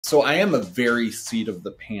So I am a very seat of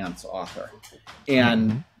the pants author.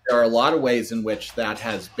 And there are a lot of ways in which that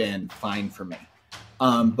has been fine for me.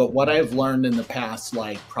 But what I've learned in the past,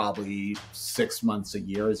 like probably 6 months, a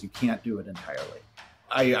year, is you can't do it entirely.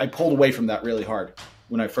 I pulled away from that really hard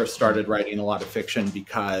when I first started writing a lot of fiction,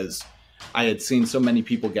 because I had seen so many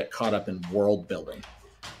people get caught up in world building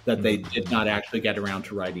that they did not actually get around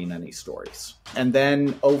to writing any stories. And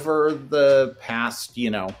then over the past,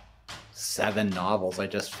 7 novels, I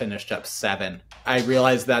just finished up 7, I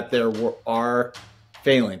realized that there are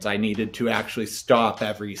failings. I needed to actually stop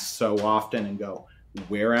every so often and go,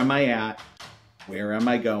 where am I at? Where am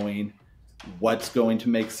I going? What's going to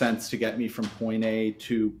make sense to get me from point A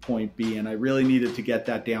to point B? And I really needed to get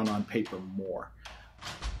that down on paper more.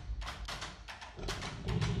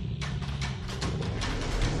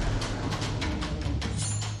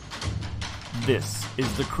 This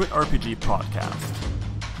is the Crit RPG Podcast,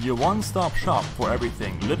 your one-stop shop for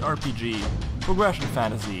everything Lit RPG, progression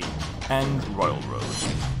fantasy, and Royal Road.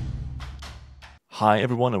 Hi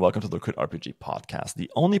everyone and welcome to the Crit RPG Podcast, the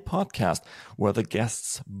only podcast where the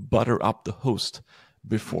guests butter up the host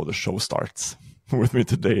before the show starts. With me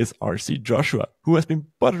today is RC Joshua, who has been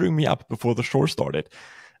buttering me up before the show started.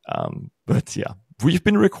 But yeah, we've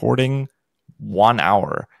been recording 1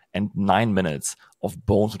 hour and 9 minutes of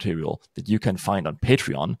bonus material that you can find on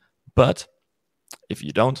Patreon. But if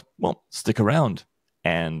you don't, well, stick around.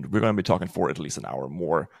 And we're going to be talking for at least an hour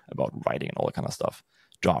more about writing and all that kind of stuff.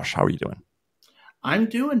 Josh, how are you doing? I'm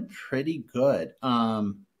doing pretty good.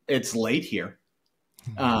 It's late here.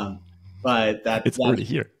 But it's already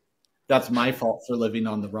here. That's my fault for living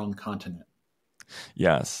on the wrong continent.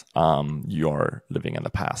 Yes, you're living in the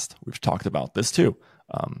past. We've talked about this too.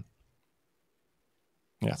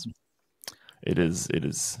 Yes, it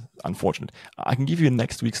is unfortunate. I can give you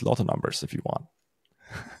next week's lotto numbers if you want.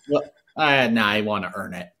 Well, I want to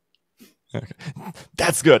earn it. Okay,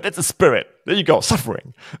 that's good. That's a spirit. There you go.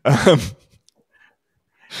 Suffering. How's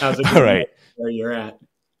it going? All right. Where you're at?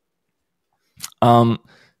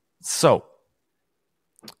 So,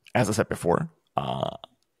 as I said before,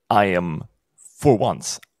 I am for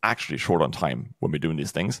once actually short on time when we're doing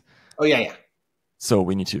these things. Oh yeah. So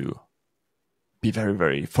we need to be very,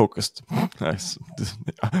 very focused.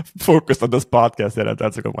 Focused on this podcast. Yeah,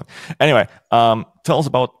 that's a good one. Anyway, tell us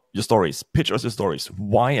about your stories. Pitch us your stories.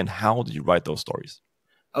 Why and how did you write those stories?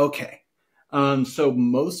 Okay. So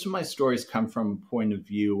most of my stories come from a point of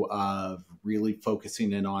view of really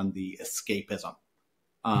focusing in on the escapism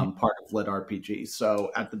part of Lit RPG.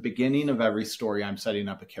 So at the beginning of every story, I'm setting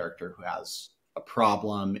up a character who has a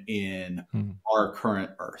problem in our current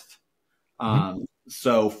Earth.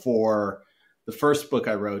 So for the first book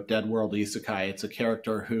I wrote, Deadworld Isekai, it's a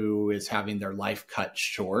character who is having their life cut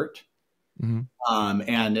short.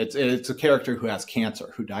 And it's a character who has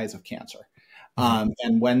cancer, who dies of cancer.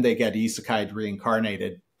 And when they get isekai'd,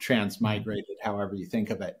 reincarnated, transmigrated, however you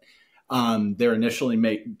think of it, they're initially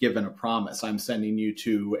given a promise. I'm sending you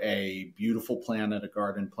to a beautiful planet, a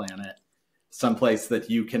garden planet, someplace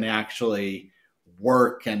that you can actually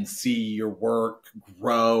work and see your work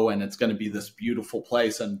grow, and it's going to be this beautiful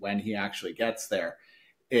place. And when he actually gets there,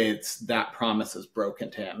 that promise is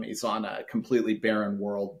broken to him. He's on a completely barren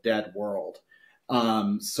world, dead world.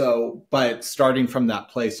 But starting from that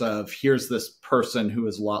place of, here's this person who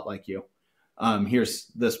is a lot like you. Here's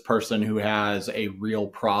this person who has a real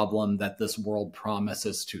problem that this world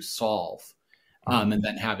promises to solve. And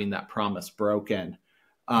then having that promise broken,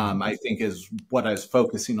 I think is what I was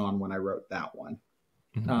focusing on when I wrote that one.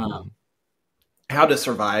 How to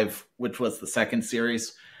Survive, which was the second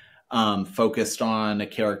series, focused on a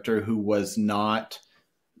character who was not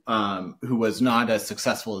as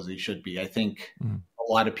successful as he should be. I think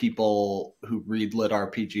a lot of people who read Lit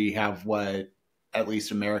RPG have what at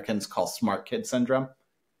least Americans call smart kid syndrome,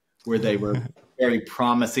 where they were very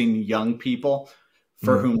promising young people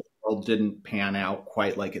for whom the world didn't pan out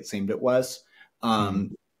quite like it seemed it was.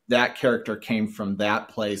 That character came from that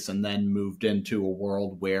place and then moved into a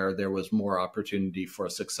world where there was more opportunity for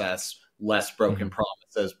success, less broken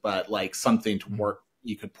promises, but like something to work,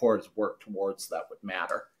 you could work towards that would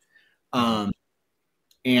matter.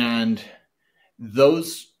 And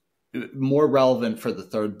those more relevant for the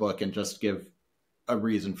third book, and just give a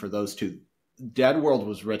reason for those two. Deadworld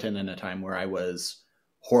was written in a time where I was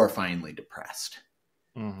horrifyingly depressed.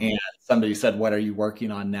 And somebody said, what are you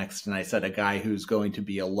working on next? And I said, a guy who's going to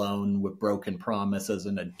be alone with broken promises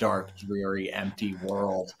in a dark, dreary, empty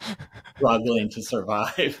world, struggling to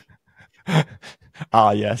survive.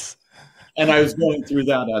 Yes. And I was going through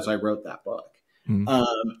that as I wrote that book.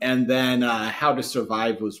 And then How to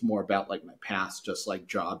Survive was more about like my past, just like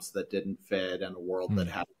jobs that didn't fit and a world that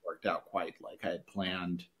hadn't worked out quite like I had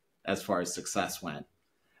planned as far as success went.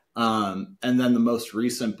 And then the most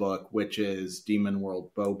recent book, which is Demon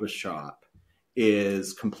World Boba Shop,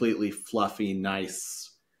 is completely fluffy,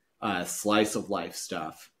 nice slice of life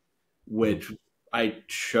stuff, which I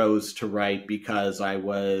chose to write because I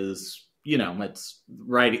was, it's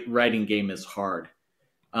writing game is hard.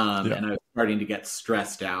 And I was starting to get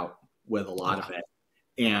stressed out with a lot of it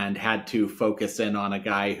and had to focus in on a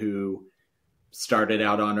guy who started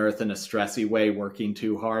out on Earth in a stressy way, working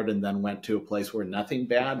too hard, and then went to a place where nothing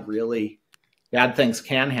bad, really bad things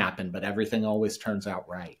can happen, but everything always turns out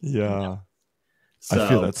right. Yeah. So, I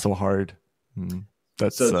feel that's so hard.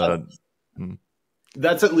 That's at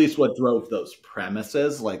least what drove those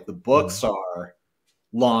premises. Like the books are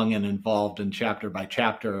long and involved and chapter by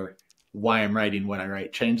chapter. Why I'm writing what I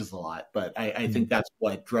write changes a lot, but I think that's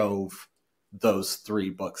what drove those 3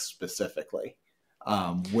 books specifically,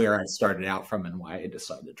 where I started out from and why I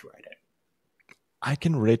decided to write it. I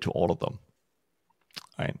can relate to all of them.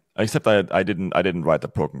 Right. Except I didn't write the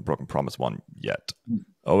Broken Promise one yet.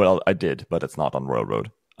 Oh well, I did, but it's not on Royal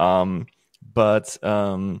Road. I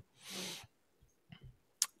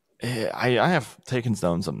have taken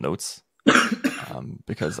down some notes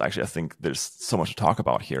because actually I think there's so much to talk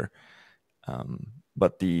about here.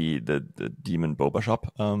 But the Demon Boba Shop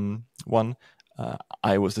one,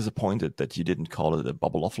 I was disappointed that you didn't call it a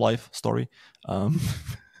Bubble of Life story. I'll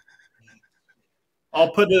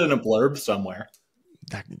put it in a blurb somewhere.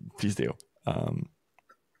 Please do.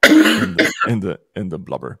 In the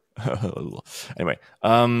blubber. Anyway,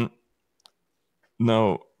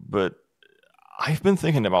 no, but I've been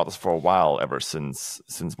thinking about this for a while, ever since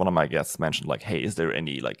one of my guests mentioned, like, hey, is there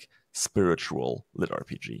any like spiritual lit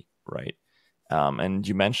RPG, right? And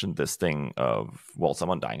you mentioned this thing of, well,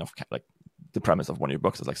 someone dying of like the premise of one of your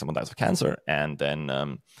books is like someone dies of cancer and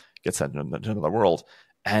then gets sent into another world.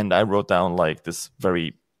 And I wrote down like this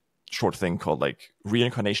very short thing called like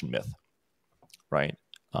reincarnation myth, right?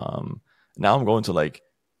 Now I'm going to like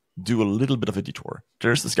do a little bit of a detour.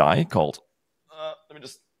 There's this guy called, let me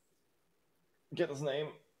just get his name.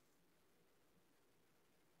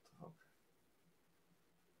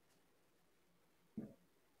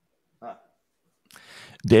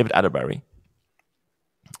 David Atterbury.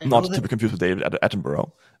 Not to be confused with David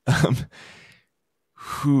Attenborough.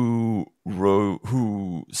 Who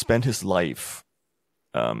spent his life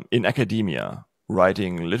in academia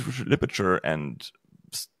writing literature and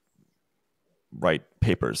write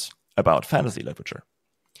papers about fantasy literature.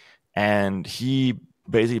 And he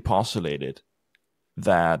basically postulated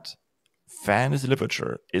that fantasy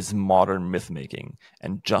literature is modern myth-making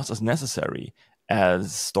and just as necessary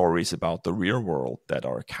as stories about the real world that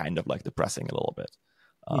are kind of like depressing a little bit.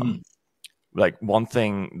 Like one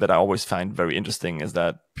thing that I always find very interesting is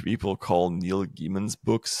that people call Neil Gaiman's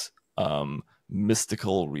books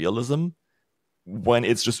mystical realism when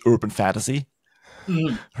it's just urban fantasy,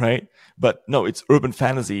 right? But no, it's urban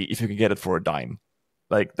fantasy if you can get it for a dime.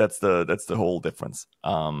 Like that's the whole difference.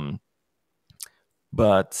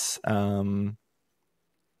 But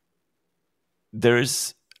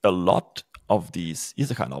there's a lot of these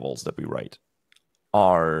isekai novels that we write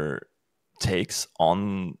are takes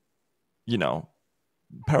on,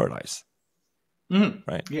 paradise,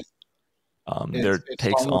 right? Yeah. They're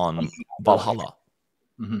takes on Valhalla,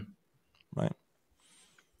 right?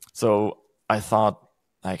 So I thought,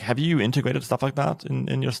 like, have you integrated stuff like that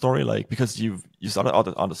in your story? Like, because you started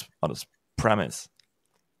out on this premise.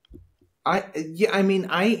 I think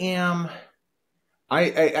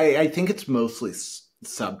it's mostly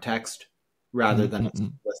subtext rather than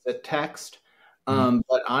explicit text.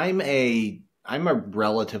 But I'm a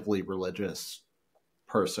relatively religious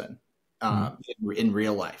person in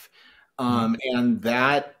real life. And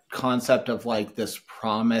that concept of like this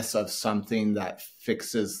promise of something that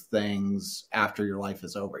fixes things after your life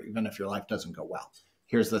is over, even if your life doesn't go well.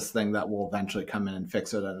 Here's this thing that will eventually come in and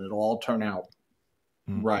fix it, and it'll all turn out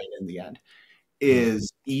right in the end,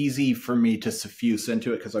 is easy for me to suffuse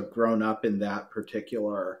into it because I've grown up in that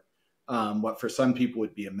particular, what for some people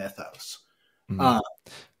would be a mythos.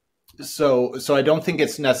 So I don't think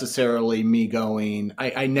it's necessarily me going,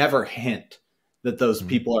 I never hint that those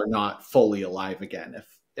people are not fully alive again,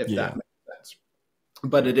 if that makes sense.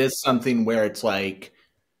 But it is something where it's like,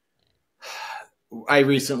 I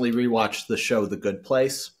recently rewatched the show The Good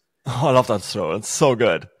Place. Oh, I love that show. It's so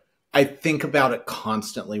good. I think about it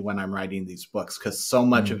constantly when I'm writing these books because so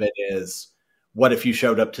much of it is, what if you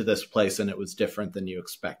showed up to this place and it was different than you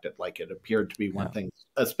expected? Like it appeared to be one thing,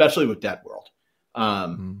 especially with Deadworld.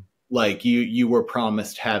 Like you were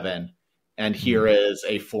promised heaven and here is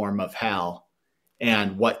a form of hell.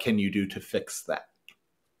 And what can you do to fix that?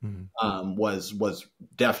 was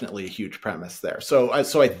definitely a huge premise there. So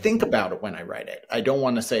I think about it when I write it. I don't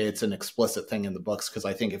want to say it's an explicit thing in the books, because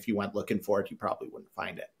I think if you went looking for it, you probably wouldn't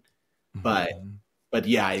find it. But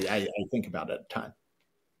yeah, I think about it a ton.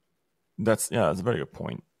 That's a very good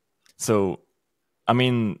point. So, I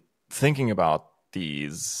mean, thinking about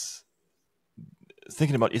isekai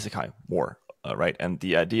more, right, and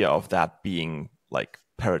the idea of that being like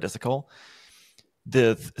paradisical,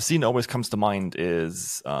 the scene that always comes to mind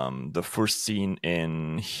is the first scene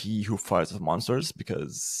in He Who Fights with Monsters,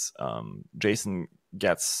 because Jason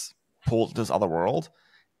gets pulled to this other world,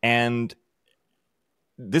 and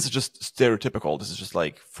this is just stereotypical. This is just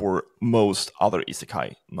like for most other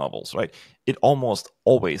isekai novels, right? It almost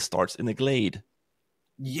always starts in a glade.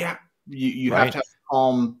 Yeah, you right? have to have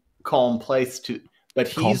a calm place to. But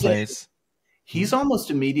he's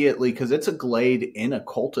almost immediately, because it's a glade in a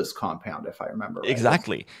cultist compound, if I remember right.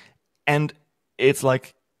 Exactly, and it's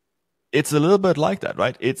like it's a little bit like that,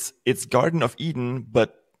 right? It's Garden of Eden,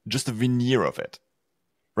 but just a veneer of it,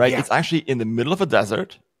 right? Yeah. It's actually in the middle of a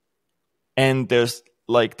desert, and there's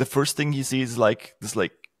like the first thing he sees is like this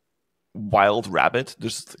like wild rabbit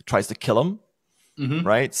just tries to kill him,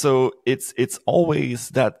 right? So it's always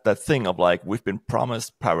that thing of like, we've been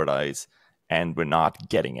promised paradise and we're not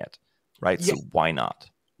getting it, right? Yeah. So why not?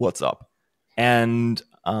 What's up? And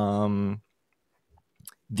the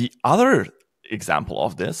other example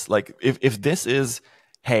of this, like if this is,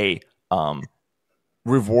 hey,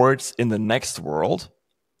 rewards in the next world,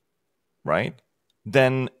 right?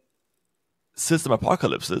 Then system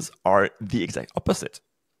apocalypses are the exact opposite.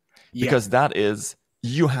 Yeah. Because that is,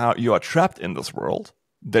 you are trapped in this world.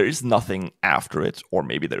 There is nothing after it, or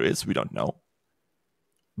maybe there is, we don't know.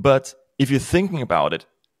 But if you're thinking about it,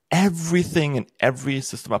 everything in every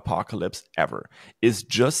system apocalypse ever is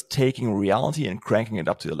just taking reality and cranking it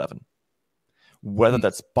up to 11. Whether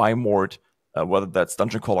that's Bimort, whether that's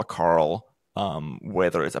Dungeon Crawler Carl,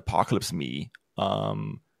 whether it's Apocalypse Me,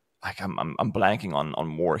 I'm blanking on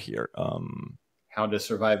more here. How to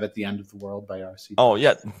Survive at the End of the World by R.C. Oh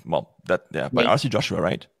yeah, well by R.C. Joshua,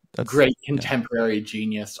 right? That's great contemporary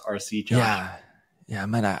genius, R.C. Joshua. Yeah,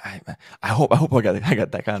 man. I hope I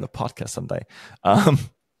got that kind of podcast someday.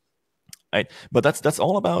 Right, but that's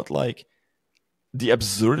all about like the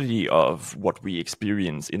absurdity of what we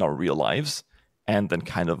experience in our real lives, and then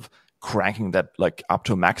kind of cranking that like up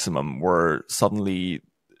to a maximum, where suddenly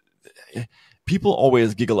people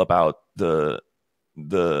always giggle about the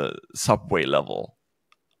subway level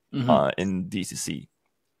in DCC,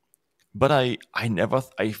 but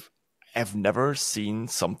I've never seen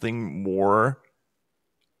something more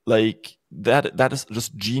like that is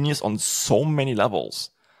just genius on so many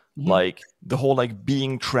levels. Like the whole like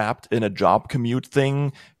being trapped in a job commute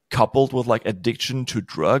thing, coupled with like addiction to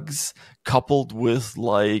drugs, coupled with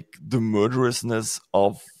like the murderousness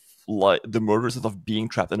of being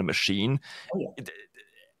trapped in a machine. Oh,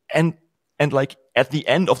 yeah. And like at the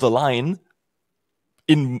end of the line,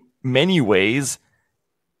 in many ways,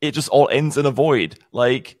 it just all ends in a void.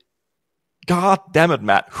 Like, God damn it,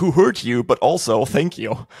 Matt, who hurt you? But also, thank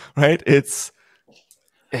you. Right? It's.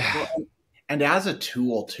 Well, and as a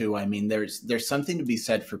tool too, I mean, there's something to be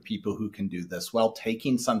said for people who can do this well,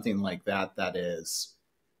 taking something like that is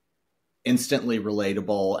instantly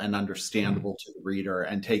relatable and understandable to the reader,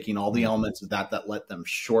 and taking all the elements of that let them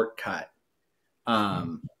shortcut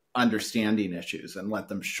understanding issues, and let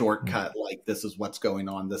them shortcut like, this is what's going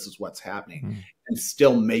on, this is what's happening, and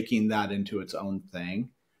still making that into its own thing,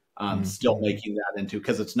 still making that into,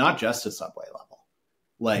 because it's not just a subway level.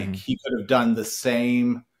 Like he could have done the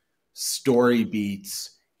same story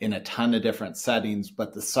beats in a ton of different settings,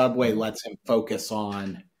 but the subway lets him focus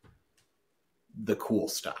on the cool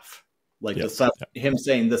stuff. Like him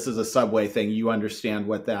saying, this is a subway thing, you understand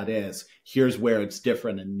what that is, here's where it's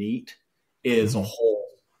different and neat, is a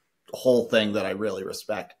whole thing that I really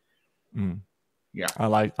respect. Yeah, I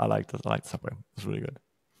like subway. It's really good.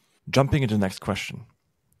 Jumping into the next question.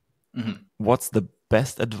 What's the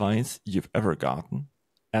best advice you've ever gotten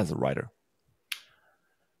as a writer?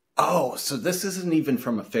 Oh, so this isn't even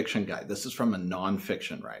from a fiction guy. This is from a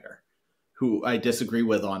nonfiction writer who I disagree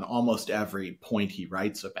with on almost every point he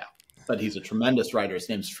writes about. But he's a tremendous writer. His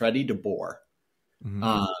name's Freddie DeBoer.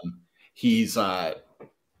 He's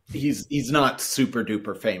not super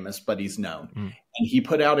duper famous, but he's known. And he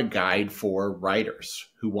put out a guide for writers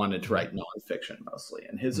who wanted to write nonfiction mostly.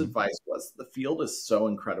 And his advice was, the field is so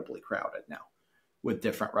incredibly crowded now with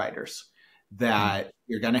different writers that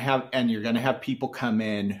you're going to have people come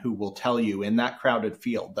in who will tell you in that crowded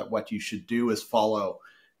field that what you should do is follow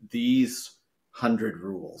these 100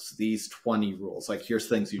 rules, these 20 rules. Like, here's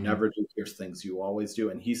things you never do, here's things you always do.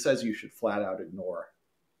 And he says you should flat out ignore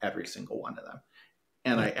every single one of them.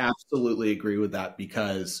 And I absolutely agree with that,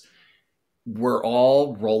 because we're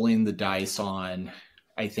all rolling the dice on,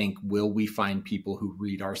 I think, will we find people who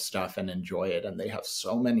read our stuff and enjoy it? And they have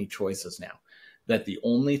so many choices now that the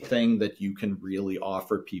only thing that you can really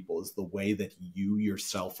offer people is the way that you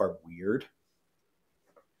yourself are weird.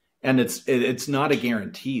 And it's not a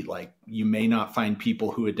guarantee. Like, you may not find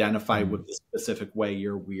people who identify with the specific way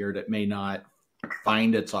you're weird. It may not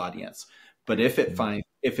find its audience. But if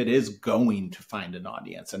it is going to find an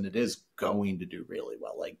audience, and it is going to do really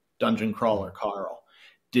well, like Dungeon Crawler Carl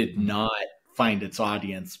did not find its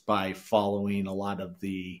audience by following a lot of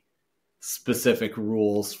the specific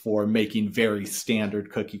rules for making very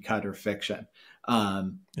standard cookie cutter fiction.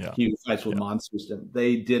 Huge Fights with Monsters,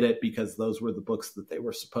 they did it because those were the books that they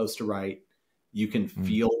were supposed to write. You can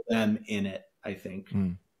feel them in it, I think.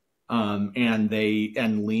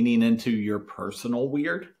 And leaning into your personal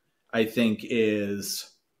weird, I think,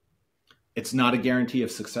 it's not a guarantee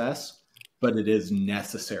of success, but it is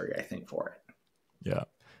necessary, I think, for it. Yeah.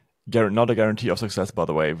 Not a guarantee of success, by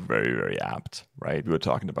the way. Very, very apt, right? We were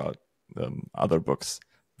talking about other books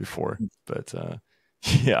before, but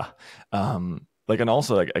yeah. And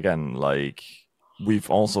also, again, we've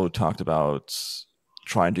also talked about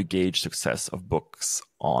trying to gauge success of books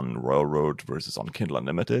on Railroad versus on Kindle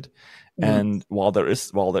Unlimited. And while there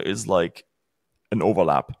is like an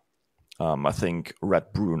overlap, I think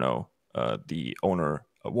Red Bruno,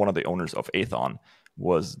 one of the owners of Aethon,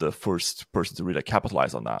 was the first person to really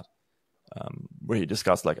capitalize on that, where he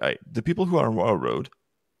discussed the people who are on Railroad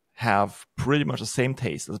have pretty much the same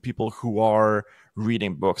taste as the people who are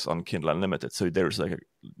reading books on Kindle Unlimited. So there's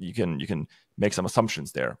you can make some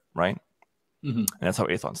assumptions there, right? And that's how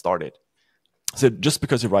Aethon started. So just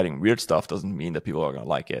because you're writing weird stuff doesn't mean that people are going to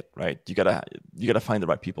like it, right? You gotta find the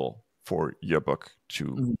right people for your book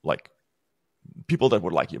to people that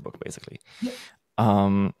would like your book, basically.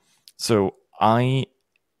 So I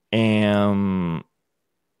am,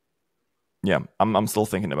 I'm still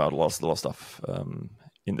thinking about a lot of stuff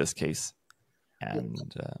in this case, and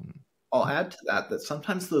I'll add to that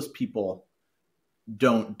sometimes those people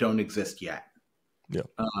don't exist yet. Yeah.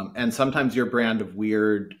 And sometimes your brand of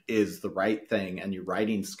weird is the right thing and your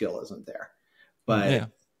writing skill isn't there.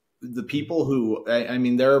 But the people who, I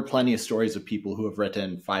mean, there are plenty of stories of people who have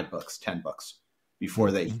written 5 books, 10 books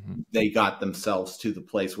before they got themselves to the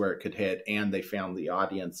place where it could hit, and they found the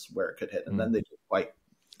audience where it could hit. And then they did quite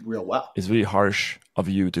real well. It's really harsh of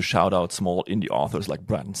you to shout out small indie authors like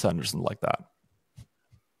Brandon Sanderson like that.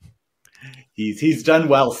 He's done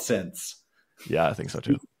well since. Yeah, I think so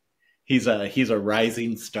too. He's a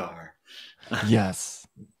rising star. Yes.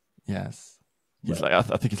 He's I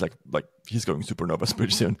think he's like he's going supernova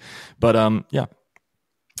pretty soon. But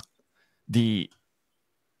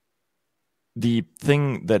the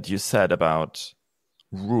thing that you said about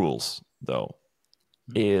rules though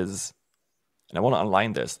is, and I want to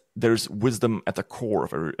underline this, there's wisdom at the core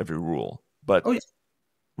of every rule. But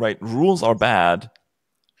right, rules are bad.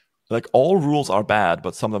 Like, all rules are bad,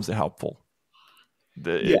 but sometimes they're helpful.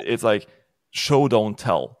 It's like show, don't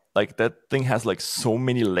tell. Like, that thing has so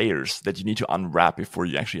many layers that you need to unwrap before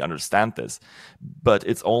you actually understand this. But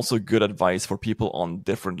it's also good advice for people on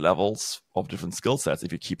different levels of different skill sets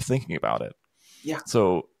if you keep thinking about it. Yeah.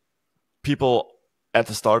 So people at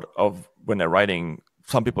the start of when they're writing,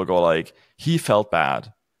 some people go he felt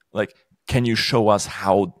bad. Can you show us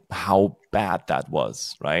how bad that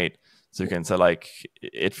was, right? So you can say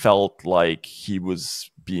it felt like he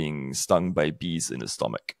was being stung by bees in his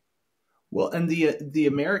stomach. Well, and the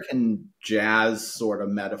American jazz sort of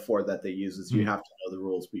metaphor that they use is you have to know the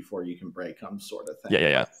rules before you can break them, sort of thing.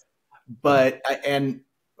 Yeah. But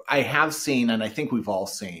I have seen, and I think we've all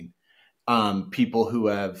seen, people who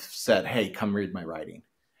have said, "Hey, come read my writing,"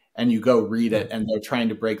 and you go read it, and they're trying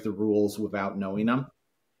to break the rules without knowing them,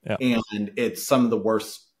 and it's some of the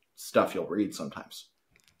worst stuff you'll read sometimes.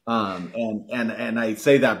 And I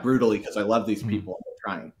say that brutally because I love these people and they're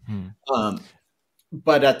trying.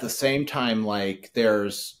 But at the same time,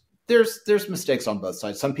 there's mistakes on both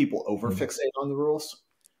sides. Some people overfixate on the rules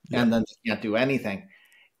and then they can't do anything.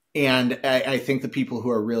 And I think the people who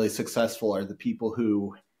are really successful are the people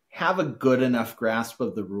who have a good enough grasp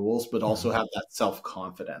of the rules, but also have that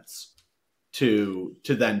self-confidence to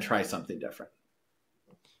then try something different.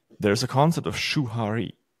 There's a concept of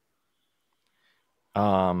shuhari.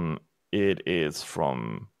 It is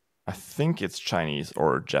from, I think it's Chinese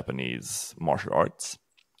or Japanese martial arts.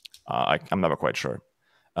 I'm never quite sure.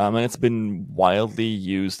 And it's been widely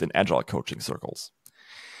used in agile coaching circles.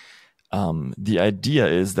 The idea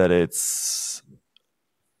is that it's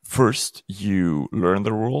first you learn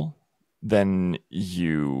the rule, then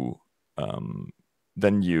you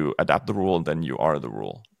adapt the rule, and then you are the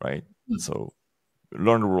rule, right? So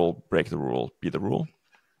learn the rule, break the rule, be the rule.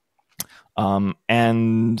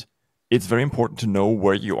 And it's very important to know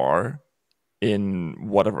where you are in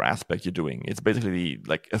whatever aspect you're doing. It's basically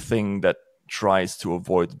like a thing that tries to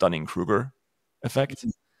avoid the Dunning-Kruger effect,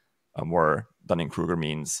 where Dunning-Kruger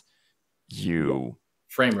means you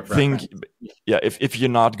frame of think, reference. if you're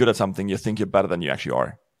not good at something, you think you're better than you actually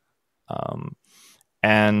are.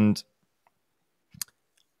 And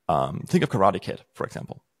think of Karate Kid, for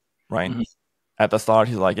example, right? Mm-hmm. At the start,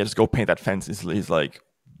 he's like, just go paint that fence. He's like,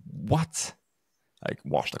 what? Like,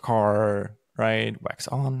 wash the car, right? Wax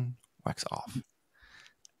on, wax off.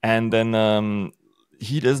 And then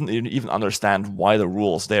he doesn't even understand why the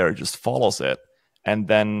rule's there, he just follows it. And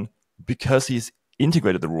then because he's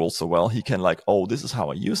integrated the rules so well, he can like, oh, this is how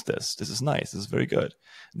I use this. This is nice. This is very good.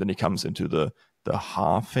 And then he comes into the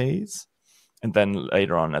ha phase. And then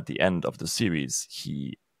later on at the end of the series,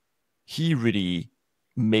 he really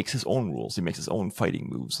makes his own rules. He makes his own fighting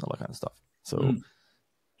moves and all that kind of stuff. So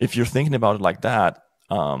if you're thinking about it like that,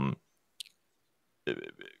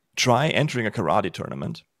 try entering a karate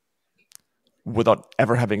tournament without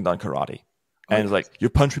ever having done karate. And it's like, you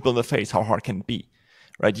punch people in the face, how hard can it be?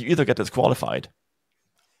 Right? You either get disqualified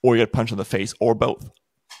or you get punched in the face, or both.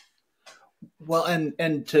 Well,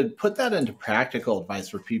 and to put that into practical advice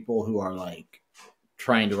for people who are like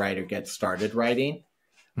trying to write or get started writing,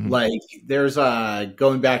 like there's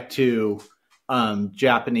going back to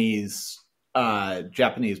Japanese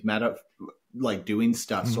meta, like doing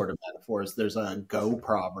stuff sort of metaphors. There's a Go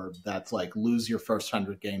proverb that's like, lose your first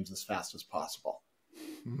 100 games as fast as possible,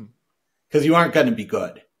 because you aren't going to be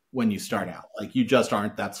good when you start out. Like, you just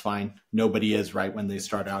aren't. That's fine. Nobody is, right? When they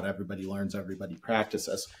start out, everybody learns, everybody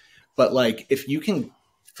practices. But like, if you can,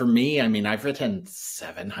 for me, I mean, I've written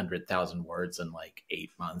 700,000 words in like 8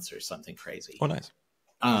 months or something crazy. Oh, nice.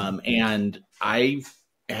 And I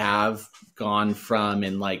have gone from,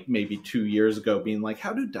 in like maybe 2 years ago, being like,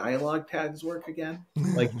 how do dialogue tags work again?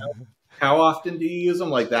 Like, how often do you use them?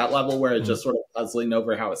 Like that level where it's just sort of puzzling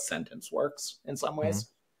over how a sentence works in some ways.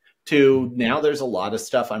 To now there's a lot of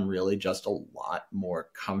stuff I'm really just a lot more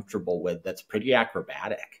comfortable with that's pretty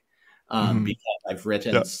acrobatic, because I've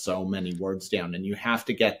written so many words down, and you have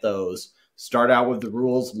to get those. Start out with the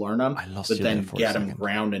rules, learn them, but then get them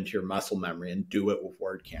ground into your muscle memory and do it with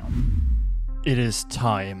word count. It is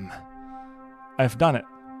time. I've done it.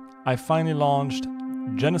 I finally launched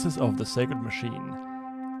Genesis of the Sacred Machine,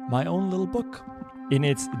 my own little book, in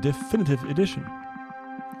its definitive edition.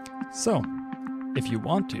 So, if you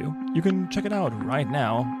want to, you can check it out right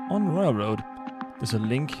now on Royal Road. There's a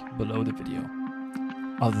link below the video.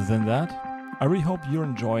 Other than that, I really hope you're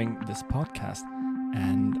enjoying this podcast,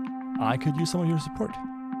 and I could use some of your support.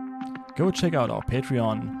 Go check out our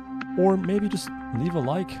Patreon, or maybe just leave a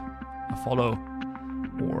like, a follow,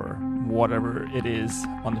 or whatever it is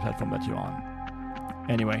on the platform that you're on.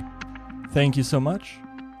 Anyway, thank you so much,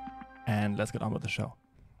 and let's get on with the show.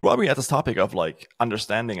 While we're at this topic of like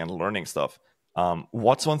understanding and learning stuff,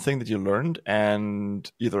 what's one thing that you learned and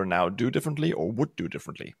either now do differently or would do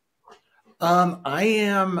differently? I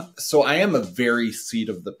am a very seat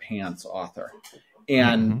of the pants author,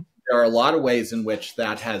 and there are a lot of ways in which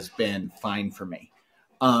that has been fine for me.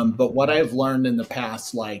 But what I've learned in the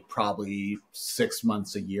past, like probably 6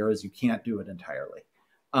 months, a year, is you can't do it entirely.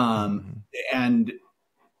 And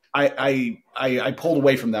I pulled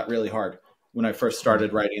away from that really hard when I first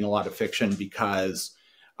started writing a lot of fiction, because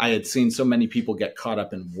I had seen so many people get caught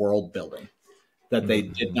up in world building that they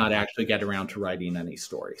did not actually get around to writing any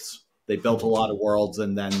stories. They built a lot of worlds,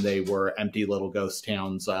 and then they were empty little ghost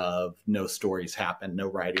towns of no stories happened, no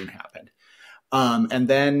writing happened. And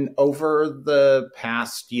then over the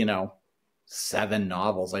past, 7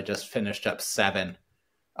 novels, I just finished up 7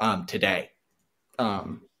 today.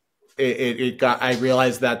 I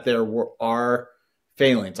realized that there are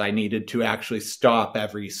failings. I needed to actually stop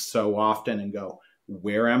every so often and go,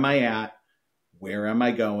 where am I at? Where am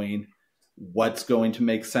I going? What's going to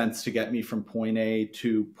make sense to get me from point A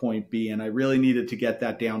to point B? And I really needed to get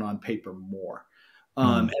that down on paper more.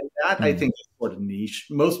 And that I think is sort of niche.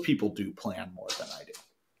 Most people do plan more than I do.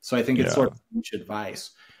 So I think it's sort of niche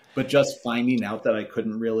advice. But just finding out that I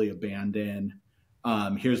couldn't really abandon,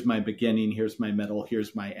 here's my beginning, here's my middle,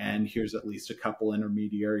 here's my end, here's at least a couple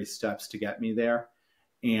intermediary steps to get me there.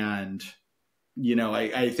 And,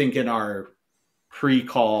 I think in our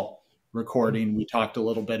pre-call recording, we talked a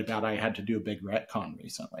little bit about I had to do a big retcon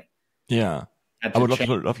recently. Yeah. I would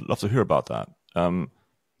love to hear about that.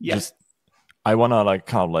 Yes. I want to like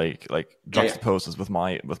kind of like juxtapose this with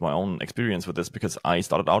my own experience with this, because I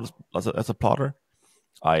started out as a plotter.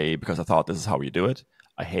 Because I thought this is how you do it.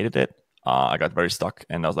 I hated it. I got very stuck,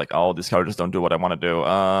 and I was like, oh, these characters don't do what I want to do.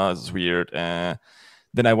 This is weird.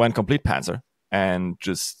 Then I went complete Panzer and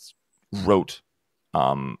just wrote,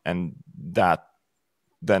 and that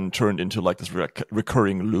then turned into like this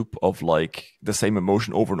recurring loop of like the same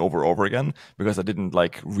emotion over and over again, because I didn't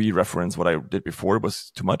like re-reference what I did before. It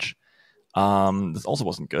was too much. This also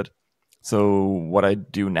wasn't good. So what I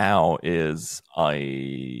do now is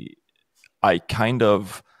I kind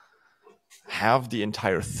of have the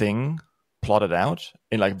entire thing plotted out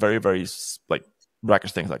in like very, very like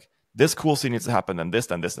brackets things, like this cool scene needs to happen, and this,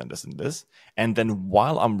 and this, and this, and this. And then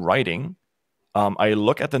while I'm writing, I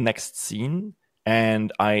look at the next scene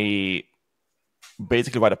and I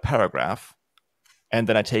basically write a paragraph, and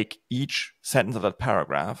then I take each sentence of that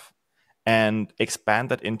paragraph and expand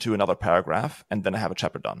that into another paragraph, and then I have a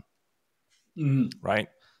chapter done. Right?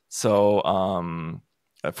 So,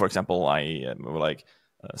 for example,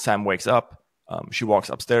 Sam wakes up, she walks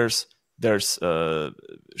upstairs.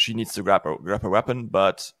 She needs to grab her weapon,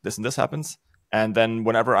 but this and this happens. And then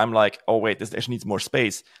whenever I'm like, oh wait, this actually needs more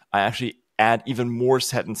space, I actually add even more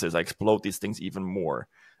sentences. I explode these things even more.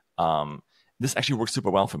 This actually works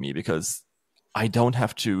super well for me, because I don't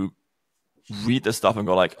have to read this stuff and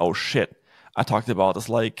go like, oh shit, I talked about this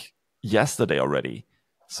like yesterday already,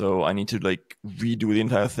 so I need to like redo the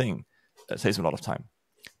entire thing. That saves me a lot of time.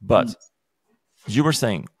 But you were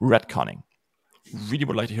saying retconning. Really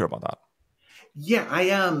would like to hear about that. Yeah,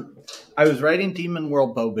 I was writing Demon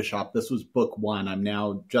World Boba Shop. This was book 1. I'm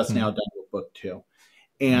now done with book 2.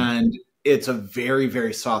 And it's a very,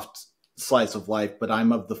 very soft slice of life, but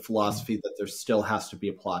I'm of the philosophy that there still has to be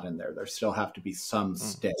a plot in there. There still have to be some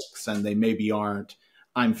stakes, and they maybe aren't,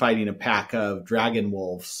 I'm fighting a pack of dragon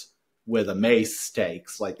wolves with a mace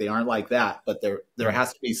stakes. Like, they aren't like that, but there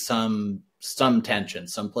has to be some tension,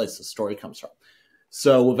 some place the story comes from.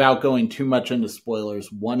 So without going too much into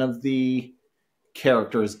spoilers, one of the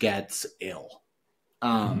characters gets ill.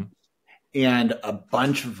 And a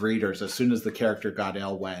bunch of readers, as soon as the character got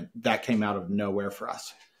ill, that came out of nowhere for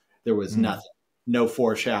us. There was nothing, no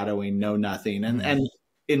foreshadowing, no nothing. And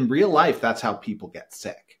in real life, that's how people get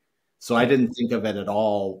sick. So I didn't think of it at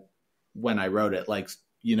all when I wrote it. Like,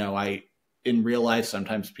 you know, in real life,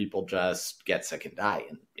 sometimes people just get sick and die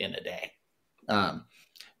in a day.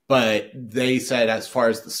 But they said, as far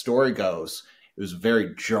as the story goes, it was a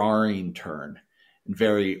very jarring turn and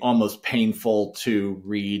very almost painful to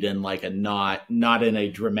read, in like a not in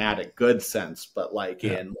a dramatic good sense, but like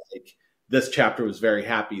in like, this chapter was very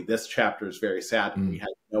happy, this chapter is very sad, and we had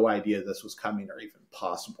no idea this was coming or even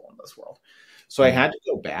possible in this world. So I had to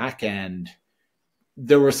go back, and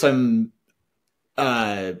there were some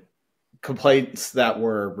complaints that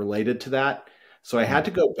were related to that. So I had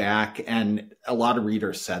to go back, and a lot of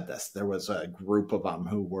readers said this. There was a group of them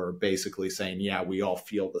who were basically saying, yeah, we all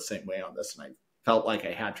feel the same way on this. And I felt like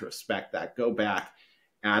I had to respect that, go back,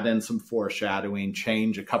 add in some foreshadowing,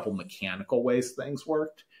 change a couple mechanical ways things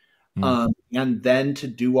worked. And then to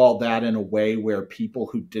do all that in a way where people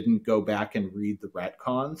who didn't go back and read the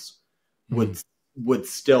retcons would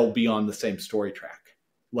still be on the same story track.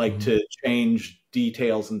 Like to change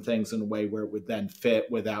details and things in a way where it would then fit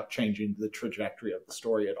without changing the trajectory of the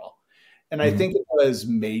story at all. And I think it was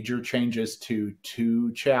major changes to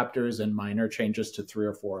 2 chapters and minor changes to 3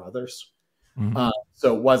 or 4 others.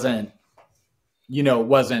 So it wasn't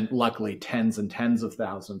luckily tens and tens of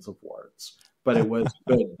thousands of words, but it was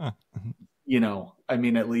good. I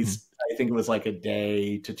mean, at least I think it was like a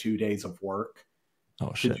day to 2 days of work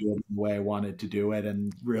to do it the way I wanted to do it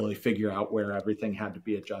and really figure out where everything had to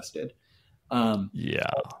be adjusted.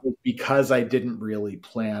 Because I didn't really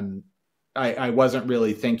plan, I wasn't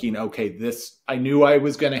really thinking, okay, I knew I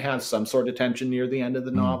was going to have some sort of tension near the end of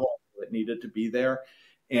the novel. It needed to be there.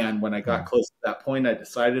 And when I got close to that point, I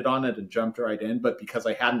decided on it and jumped right in. But because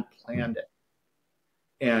I hadn't planned it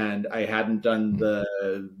and I hadn't done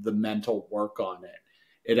the mental work on it,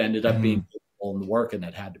 it ended up being visible in the work, and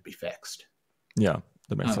it had to be fixed. Yeah,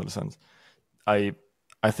 that makes total sense. I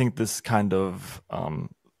think this kind of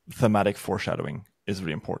thematic foreshadowing is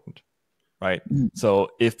really important, right? So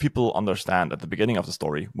if people understand at the beginning of the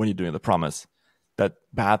story, when you're doing the promise, that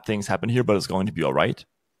bad things happen here, but it's going to be all right,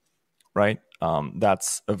 right?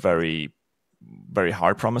 That's a very, very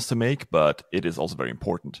hard promise to make, but it is also very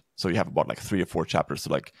important. So you have about like 3 or 4 chapters to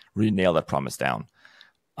like really nail that promise down.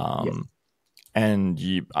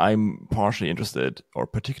 And I'm partially interested, or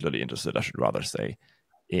particularly interested, I should rather say,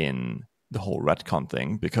 in the whole retcon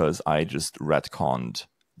thing, because I just retconned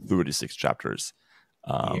 36 chapters.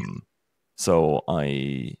 So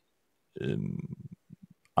I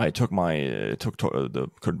took the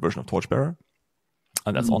current version of Torchbearer,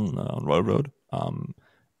 and that's on Railroad,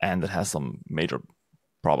 and it has some major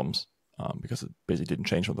problems because it basically didn't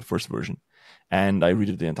change from the first version. And I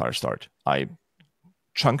redid the entire start. I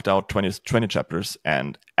chunked out 20 chapters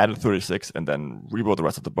and added 36 and then rewrote the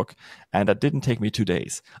rest of the book. And that didn't take me 2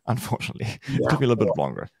 days, unfortunately. It took me a little bit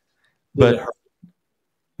longer. Did it hurt?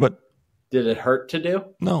 But did it hurt to do?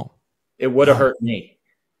 No. It would have hurt me.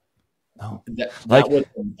 No. That would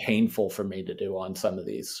have been painful for me to do on some of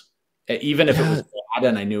these. Even if it was bad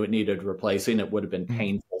and I knew it needed replacing, it would have been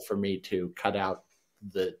painful for me to cut out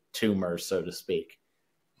the tumor, so to speak.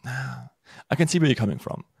 I can see where you're coming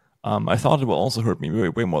from. I thought it would also hurt me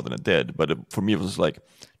way more than it did, but for me it was like,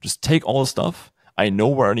 just take all the stuff. I know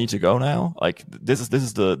where I need to go now. Like this is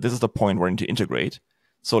the point where I need to integrate.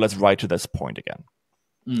 So let's write to this point again.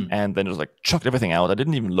 And then it was like chucked everything out. I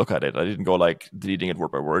didn't even look at it. I didn't go like deleting it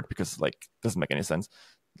word by word because like it doesn't make any sense.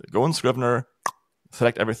 Go in Scrivener,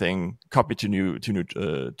 select everything, copy to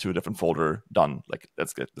a different folder. Done. Like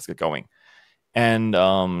let's get going. And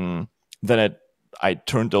then I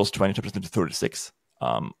turned those 20 chapters into 36.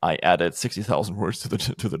 I added 60,000 words to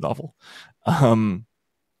the novel,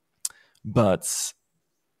 but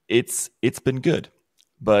it's been good.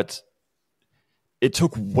 But it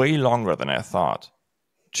took way longer than I thought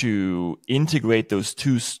to integrate those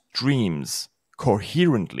two streams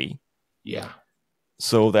coherently. Yeah.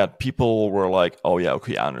 So that people were like, oh yeah,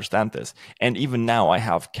 okay, I understand this. And even now I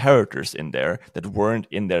have characters in there that weren't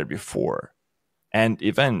in there before, and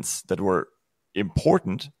events that were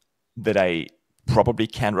important that I probably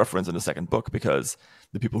can reference in the second book, because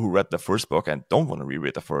the people who read the first book and don't want to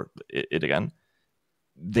reread it again,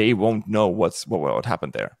 they won't know what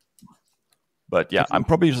happened there. But yeah, I'm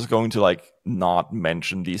probably just going to like not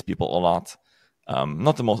mention these people a lot.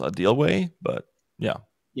 Not the most ideal way, but yeah.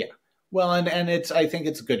 Yeah. Well, and I think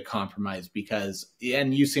it's a good compromise because,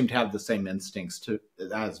 and you seem to have the same instincts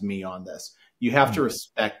as me on this. You have to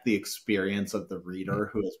respect the experience of the reader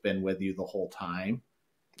who has been with you the whole time.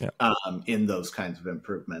 Yeah. In those kinds of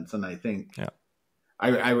improvements. And I think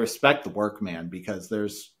I respect the work, man, because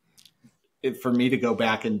for me to go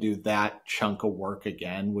back and do that chunk of work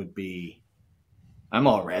again would be, I'm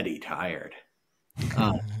already tired.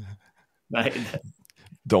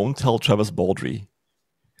 Don't tell Travis Baldry.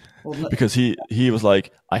 Because he was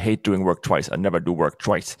like, I hate doing work twice. I never do work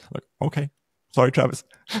twice. Like, okay. Sorry, Travis.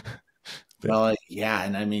 Well, yeah.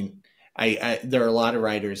 And I mean, there are a lot of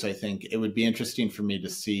writers. I think it would be interesting for me to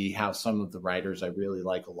see how some of the writers I really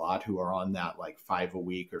like a lot who are on that like 5 a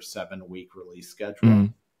week or 7 a week release schedule,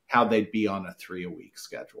 how they'd be on a 3 a week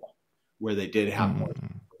schedule where they did have more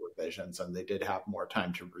revisions and they did have more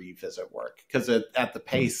time to revisit work. Because at the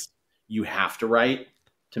pace you have to write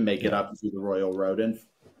to make it up through the Royal Road, and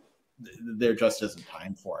there just isn't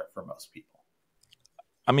time for it for most people.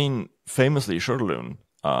 I mean, famously, Shirtaloon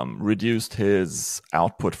reduced his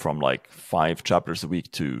output from like 5 chapters a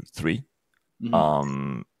week to 3.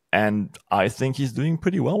 And I think he's doing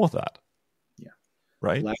pretty well with that. Yeah.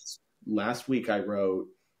 Right? Last week I wrote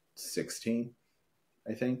 16,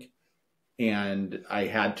 I think. And I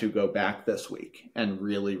had to go back this week and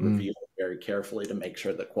really review it very carefully to make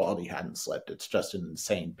sure the quality hadn't slipped. It's just an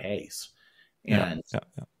insane pace. And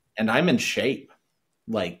and I'm in shape,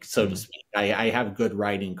 like, so to speak. I have good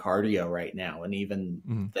writing cardio right now. And even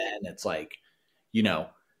then it's like,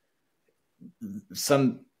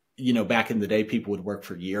 back in the day, people would work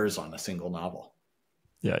for years on a single novel.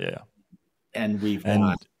 Yeah. And we've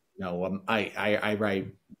got, I write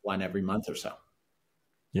one every month or so.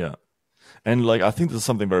 Yeah. And like, I think this is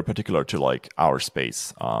something very particular to like our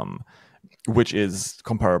space, which is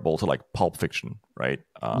comparable to like pulp fiction, right?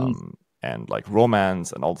 And like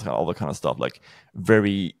romance and all the kind of stuff, like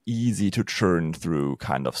very easy to churn through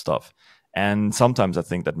kind of stuff. And sometimes I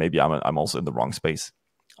think that maybe I'm also in the wrong space.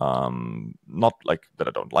 Not like that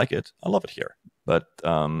I don't like it. I love it here. But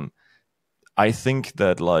I think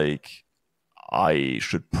that like I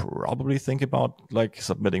should probably think about like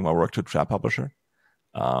submitting my work to a trad publisher.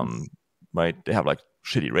 Right? They have like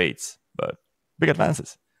shitty rates, but big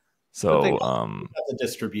advances. So the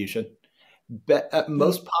distribution.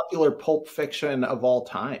 Most popular pulp fiction of all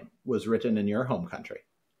time was written in your home country.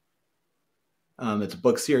 It's a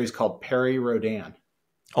book series called Perry Rodan.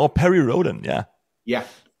 Oh, Perry Rodan, yeah. Yeah.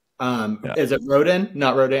 Is it Rodan?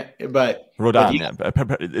 Not Rodan, but Rodan. Yeah.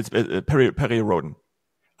 It's Perry Rodan.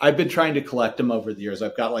 I've been trying to collect them over the years.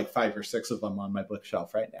 I've got like 5 or 6 of them on my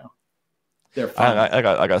bookshelf right now. They're fun. I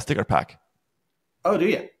got a sticker pack. Oh, do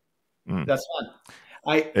you? That's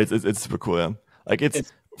fun. It's super cool. Yeah. Like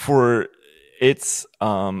it's for it's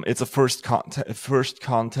a first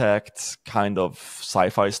contact kind of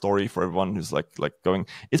sci-fi story for everyone who's like going.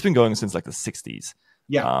 It's been going since like the 60s.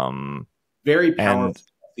 Yeah. Very powerful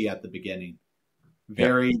at the beginning.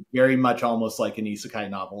 Very much almost like an isekai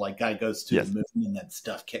novel. Like guy goes to the moon and then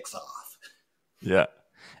stuff kicks off. Yeah,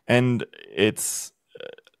 and it's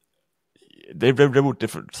they wrote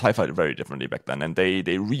different sci-fi very differently back then, and they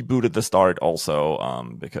rebooted the start also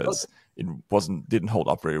because it didn't hold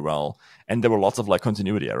up very well, and there were lots of like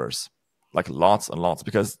continuity errors, like lots and lots,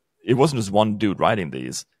 because it wasn't just one dude writing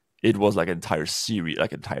these. It was like an entire series,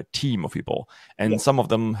 like an entire team of people, and some of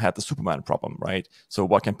them had the Superman problem, right? So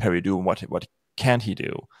what can Perry do, and what can't he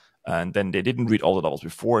do? And then they didn't read all the novels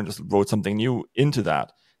before and just wrote something new into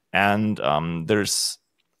that. And there's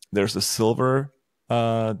the silver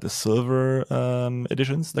editions,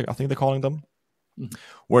 like I think they're calling them,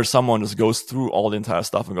 where someone just goes through all the entire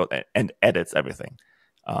stuff and edits everything.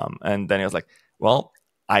 And then he was like, well,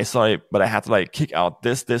 I saw it, but I had to like kick out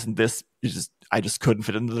this, and this. I just couldn't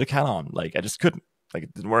fit into the canon. Like I just couldn't. Like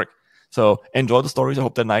it didn't work. So enjoy the stories. I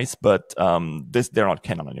hope they're nice, but they're not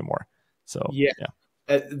canon anymore. So yeah.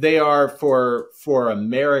 They are for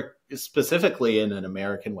America, specifically in an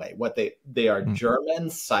American way. What they are German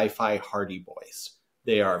sci-fi Hardy Boys.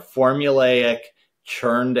 They are formulaic,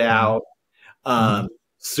 churned out,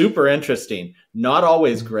 super interesting. Not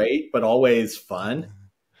always great, but always fun.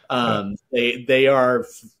 They are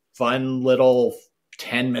fun little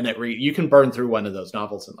 10-minute read. You can burn through one of those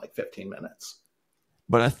novels in like 15 minutes.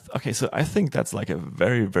 But so I think that's like a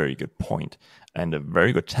very, very good point and a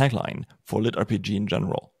very good tagline for lit RPG in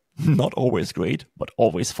general. Not always great, but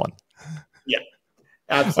always fun. Yeah,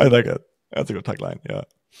 absolutely. I like it. That's a good tagline. Yeah.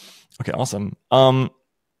 Okay, awesome. I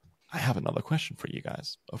have another question for you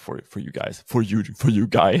guys. For you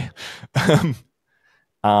guy.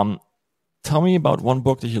 Tell me about one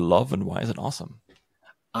book that you love and why is it awesome?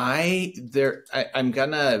 I'm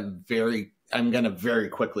gonna very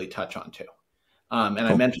quickly touch on two. And cool.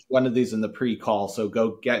 I mentioned one of these in the pre-call, so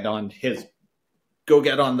go get on the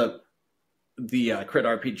Crit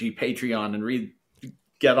RPG Patreon and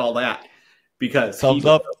get all that, because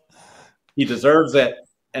he deserves it,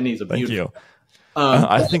 and he's a beauty. Thank you.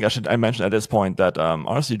 I think I mentioned at this point that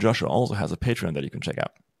RC Joshua also has a Patreon that you can check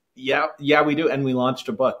out. Yeah, we do, and we launched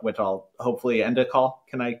a book, which I'll hopefully end a call.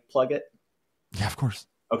 Can I plug it? Yeah, of course.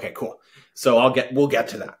 Okay, cool. So we'll get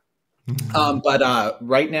to that. But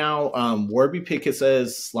right now, Warby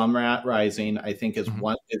Pickus's Slumrat Rising, I think, is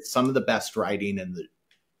it's some of the best writing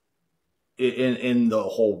in the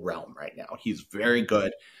whole realm right now. He's very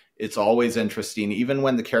good. It's always interesting, even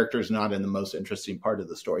when the character is not in the most interesting part of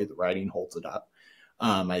the story. The writing holds it up.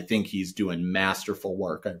 I think he's doing masterful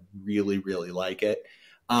work. I really, really like it.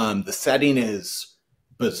 The setting is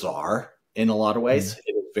bizarre in a lot of ways.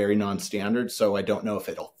 It is very non-standard, so I don't know if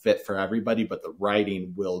it'll fit for everybody, but the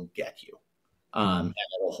writing will get you, and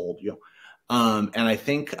it'll hold you. And I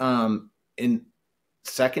think in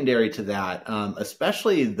secondary to that,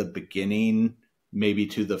 especially the beginning, maybe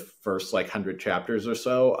to the first like 100 chapters or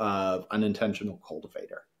so of Unintentional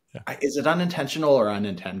Cultivator. Yeah. Is it unintentional or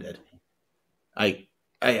unintended? I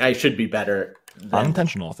should be better.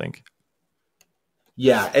 Unintentional, I think.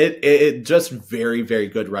 Yeah, it just very, very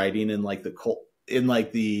good writing in like the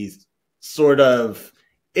sort of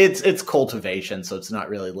it's cultivation, so it's not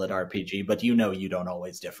really lit RPG, but you don't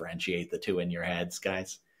always differentiate the two in your heads,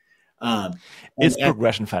 guys. It's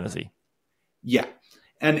progression fantasy. Yeah.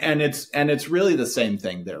 And it's really the same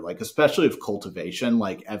thing there. Like, especially with cultivation,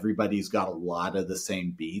 like everybody's got a lot of the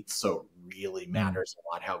same beats, so it really matters a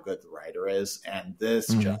lot how good the writer is. And this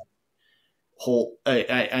just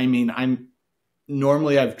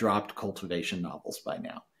normally I've dropped cultivation novels by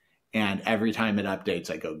now, and every time it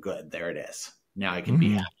updates, I go, good, there it is. Now I can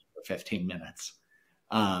be happy for 15 minutes.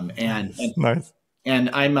 Nice. And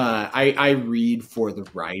I read for the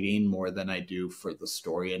writing more than I do for the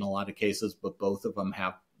story in a lot of cases, but both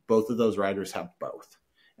of those writers have both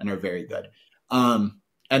and are very good. And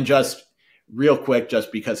just real quick,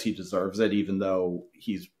 just because he deserves it, even though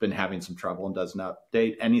he's been having some trouble and doesn't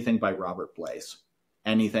update, anything by Robert Blaze,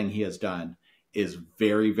 anything he has done is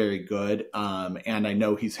very, very good. And I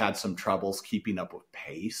know he's had some troubles keeping up with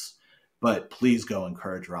pace, but please go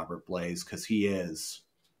encourage Robert Blaze, because he is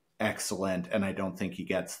excellent, and I don't think he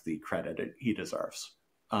gets the credit he deserves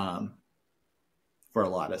for a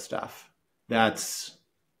lot of stuff. That's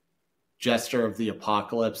Jester of the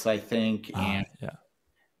Apocalypse, I think, and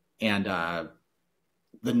the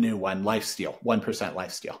new one, Lifesteal, 1%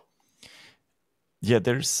 Lifesteal. Yeah,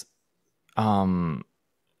 there's I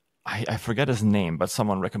forget his name, but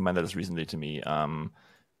someone recommended this recently to me.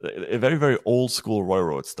 a very, very old school Roy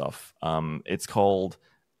Road stuff. It's called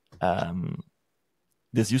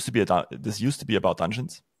This Used to Be About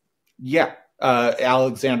Dungeons. Yeah.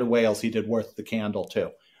 Alexander Wales, he did Worth the Candle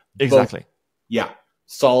too. Exactly. Both, yeah.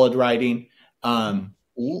 Solid writing.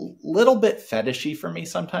 Little bit fetishy for me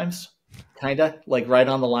sometimes. Kind of like right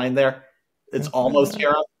on the line there. It's almost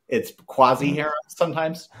harem. It's quasi harem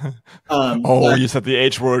sometimes. You said the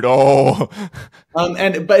H word. Oh.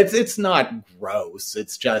 But it's not gross.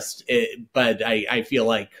 It's just but I feel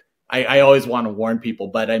like I always want to warn people,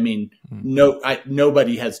 but I mean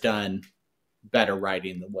nobody has done better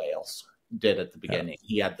writing than Wales did at the beginning.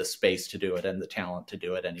 He had the space to do it and the talent to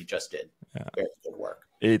do it, and he just did very good work.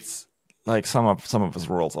 It's like some of his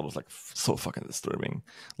worlds I was like so fucking disturbing.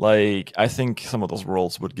 Like I think some of those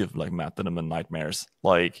worlds would give like Matt Dinniman nightmares.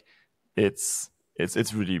 Like it's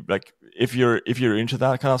really like if you're into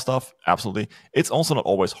that kind of stuff, absolutely. It's also not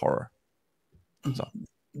always horror. So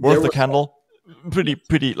Worth the Candle,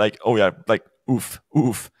 pretty like like oof.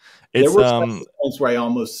 It's there were points where I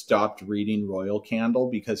almost stopped reading Royal Candle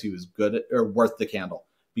because he was good at, or Worth the Candle,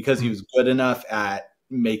 because he was good enough at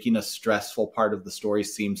making a stressful part of the story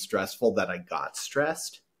seem stressful that I got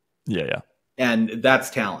stressed. Yeah. And that's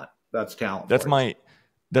talent. That's talent. That's my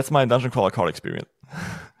Dungeon Crawler card experience.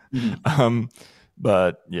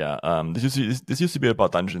 But yeah, this used to be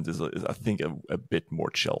about dungeons is I think a bit more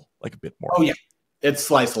chill, like a bit more. Oh yeah, it's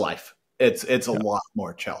slice of life. It's a lot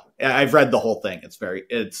more chill. I've read the whole thing. It's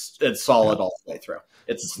solid all the way through.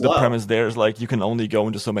 It's slow. The premise there is like you can only go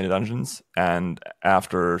into so many dungeons, and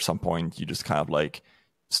after some point you just kind of like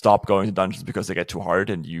stop going to dungeons because they get too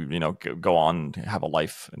hard, and you go on to have a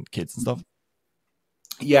life and kids and stuff.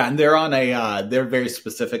 Yeah, and they're very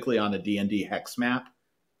specifically on a D&D hex map.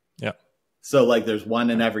 Yeah. So like there's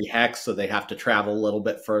one in every hex, so they have to travel a little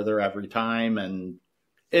bit further every time, and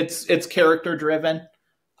it's character driven.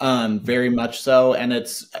 Very much so, and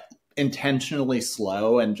it's intentionally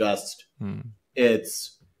slow and just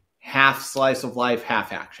it's half slice of life,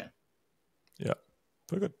 half action. Yeah,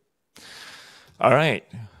 very good. All right,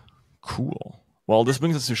 cool. Well, this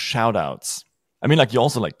brings us to shout-outs. I mean, like you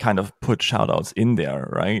also like kind of put shout-outs in there,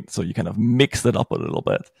 right? So you kind of mixed it up a little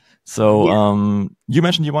bit. So you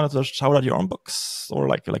mentioned you wanted to shout out your own books or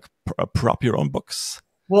like prop your own books.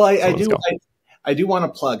 Well, I do want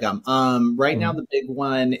to plug them. Right now, the big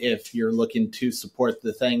one, if you're looking to support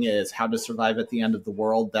the thing, is How to Survive at the End of the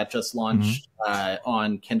World. That just launched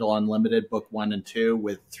on Kindle Unlimited, book 1 and 2,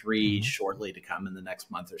 with 3 shortly to come in the next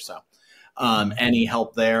month or so. Any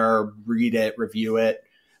help there, read it, review it,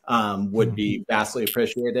 would be vastly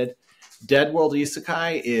appreciated. Deadworld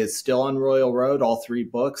Isekai is still on Royal Road, all 3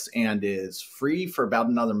 books, and is free for about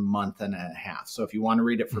another month and a half. So if you want to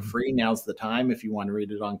read it for free, now's the time. If you want to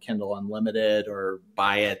read it on Kindle Unlimited or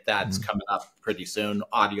buy it, that's coming up pretty soon.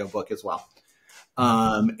 Audiobook as well.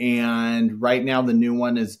 And right now, the new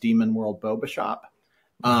one is Demon World Boba Shop.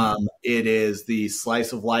 It is the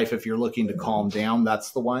slice of life. If you're looking to calm down,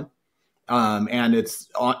 that's the one. And it's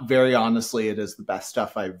very honestly, it is the best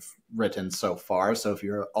stuff I've written so far. So if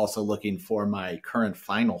you're also looking for my current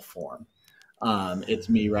final form, it's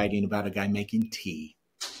me writing about a guy making tea.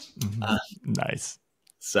 Nice.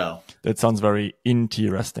 So that sounds very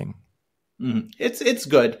interesting. It's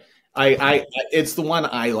good. It's the one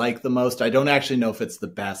I like the most. I don't actually know if it's the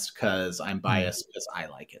best because I'm biased because I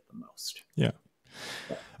like it the most. Yeah.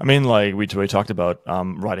 I mean, like we talked about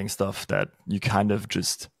writing stuff that you kind of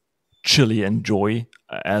just chilly enjoy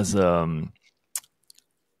as a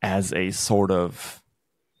sort of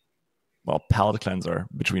palate cleanser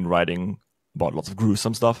between writing about lots of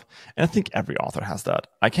gruesome stuff, and I think every author has that.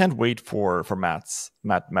 I can't wait for Matt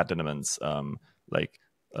Dinniman's like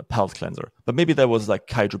a palate cleanser, but maybe that was like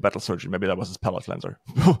Kaiju Battle Surgery. Maybe that was his palate cleanser.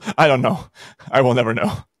 I don't know. I will never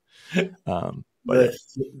know. But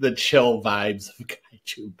the chill vibes of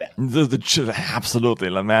Kaiju Battle. The chill, absolutely,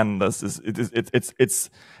 man.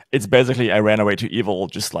 It's basically I ran away to evil,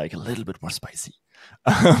 just like a little bit more spicy.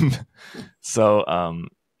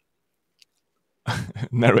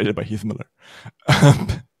 Narrated by Heath Miller.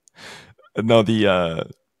 No, the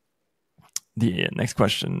next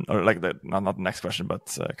question, or like not the next question,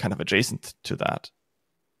 but kind of adjacent to that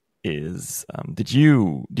is, did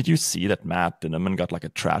you see that Matt Dinniman got like a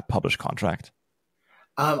trad published contract?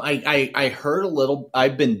 I heard a little.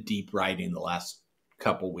 I've been deep writing the last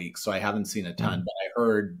couple weeks, so I haven't seen a ton, but I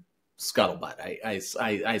heard scuttlebutt. I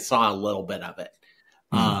saw a little bit of it.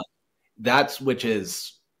 Which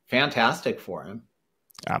is fantastic for him.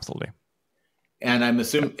 Absolutely. And I'm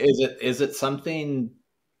assuming, is it something?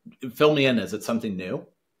 Fill me in. Is it something new?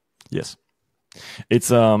 Yes,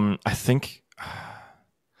 it's. I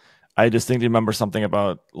I distinctly remember something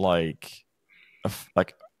about like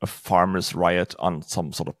a farmer's riot on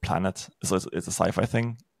some sort of planet. So it's a sci-fi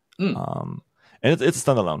thing. And it's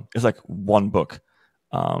standalone. It's like one book.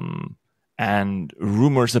 And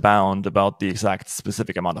rumors abound about the exact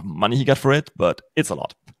specific amount of money he got for it, but it's a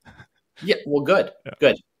lot. Yeah, well, good.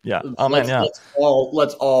 Good. Yeah. Oh, man, yeah.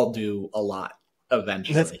 Let's all do a lot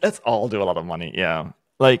eventually. Let's all do a lot of money, yeah.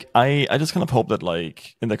 Like, I just kind of hope that,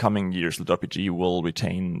 like, in the coming years, the RPG will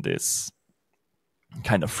retain this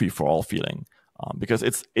kind of free-for-all feeling. Because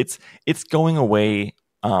it's going away.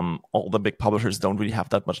 All the big publishers don't really have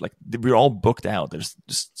that much. Like, we're all booked out. There's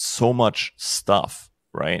just so much stuff,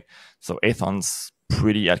 right? So Aethon's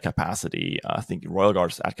pretty at capacity. I think Royal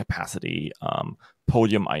Guard's at capacity.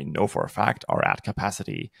 Podium, I know for a fact, are at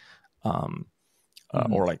capacity,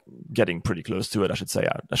 or like getting pretty close to it. I should say.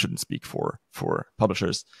 I shouldn't speak for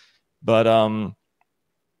publishers, but all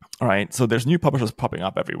right. So there's new publishers popping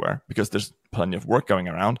up everywhere because there's plenty of work going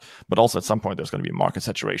around. But also at some point there's going to be market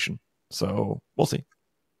saturation. So we'll see.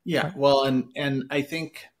 Yeah, well, and I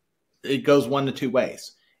think it goes one to two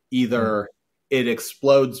ways. Either it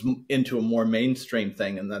explodes into a more mainstream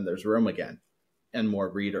thing, and then there's room again and more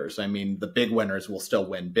readers. I mean, the big winners will still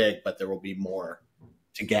win big, but there will be more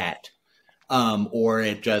to get. Or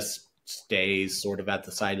it just stays sort of at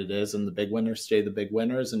the side it is, and the big winners stay the big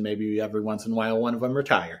winners, and maybe every once in a while one of them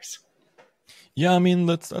retires. Yeah, I mean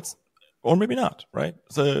that's or maybe not, right?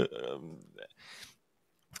 So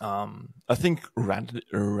I think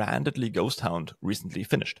Randomly Ghost Hound recently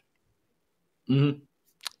finished. So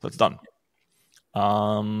it's done.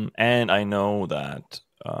 And I know that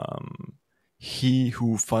He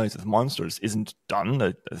Who Fights with Monsters isn't done.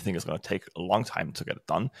 I think it's going to take a long time to get it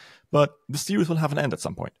done. But the series will have an end at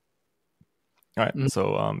some point. All right.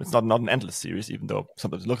 So it's not an endless series, even though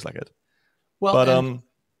sometimes it looks like it. Well,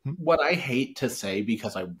 but what I hate to say,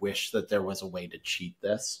 because I wish that there was a way to cheat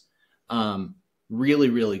this, really,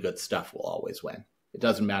 really good stuff will always win. It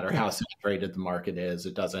doesn't matter how saturated the market is.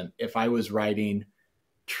 It doesn't. If I was writing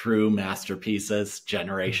true masterpieces,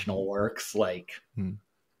 generational works, like,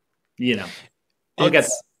 you know, I'll get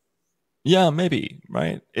that. Yeah, maybe,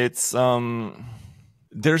 right? It's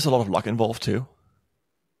there's a lot of luck involved too,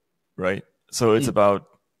 right? So it's about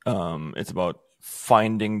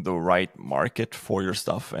finding the right market for your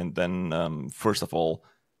stuff, and then first of all,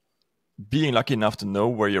 being lucky enough to know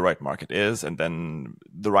where your right market is, and then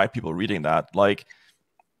the right people reading that. Like,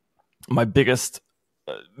 my biggest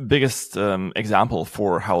example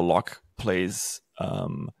for how luck plays a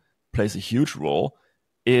huge role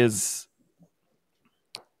is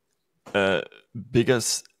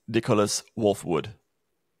Biggest Nicholas Wolfwood.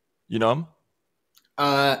 You know him?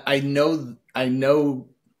 I know.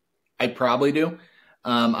 I probably do.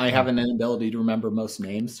 I have an inability to remember most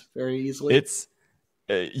names very easily. It's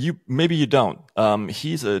maybe you don't.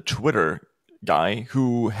 He's a Twitter guy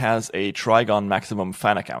who has a Trigon Maximum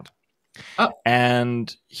fan account. Oh.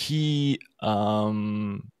 And he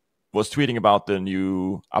was tweeting about the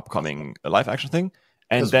new upcoming live action thing.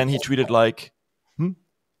 And then he tweeted like,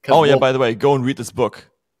 oh yeah, by the way, go and read this book.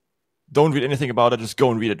 Don't read anything about it. Just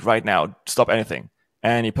go and read it right now. Stop anything.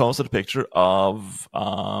 And he posted a picture of,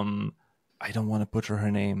 I don't want to butcher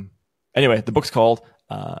her name. Anyway, the book's called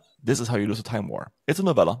This Is How You Lose a Time War. It's a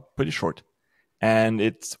novella, pretty short. And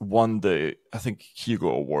it's won the, I think, Hugo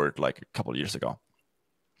Award like a couple of years ago.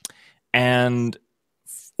 And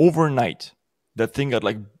overnight, that thing got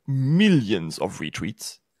like millions of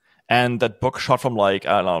retweets. And that book shot from like,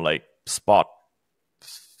 I don't know, like spot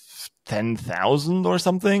 10,000 or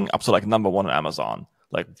something up to like number one on Amazon,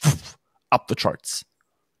 like up the charts,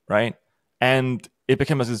 right? And it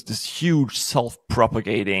became this huge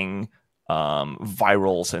self-propagating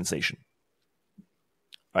viral sensation,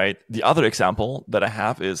 right? The other example that I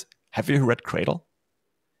have is, have you read Cradle?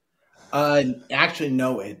 Actually,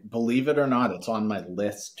 no. Believe it or not, it's on my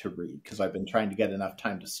list to read because I've been trying to get enough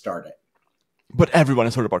time to start it. But everyone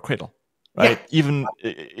has heard about Cradle, right? Yeah.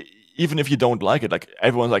 Even if you don't like it, like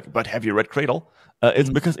everyone's like, but have you read Cradle? It's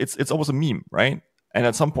because it's almost a meme, right? And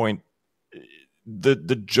at some point, the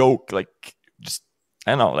joke, like, just,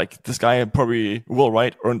 I don't know, like, this guy probably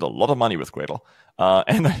earned a lot of money with Cradle.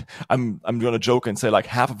 And I'm gonna joke and say like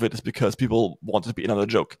half of it is because people wanted to be another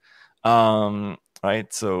joke, right?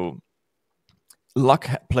 So luck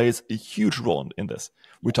plays a huge role in this.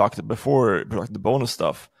 We talked before the bonus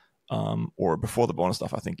stuff, or before the bonus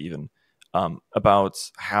stuff, I think even, about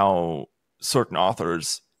how certain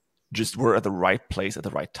authors just were at the right place at the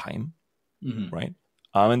right time, right?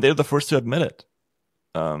 And they're the first to admit it.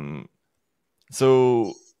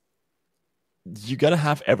 So you gotta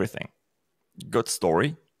have everything: good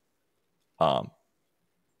story,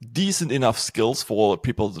 decent enough skills for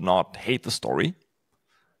people to not hate the story,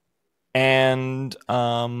 and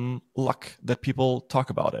luck that people talk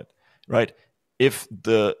about it, right? If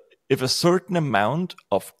a certain amount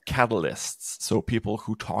of catalysts, so people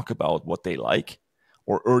who talk about what they like,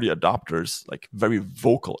 or early adopters, like very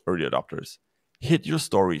vocal early adopters, hit your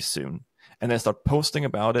story soon, and then start posting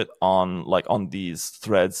about it on these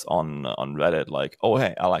threads on Reddit, like, oh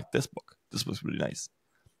hey, I like this book. This was really nice.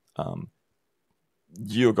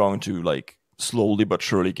 You're going to like slowly but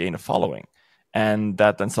surely gain a following, and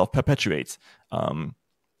that then self-perpetuates.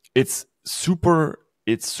 It's super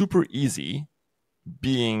easy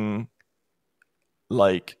being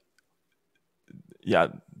like, yeah,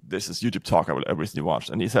 this is YouTube talk I recently watched,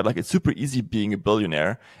 and he said like it's super easy being a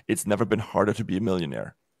billionaire. It's never been harder to be a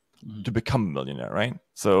millionaire, to become a millionaire, right?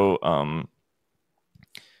 So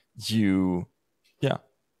you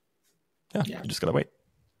just gotta wait.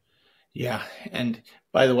 Yeah, and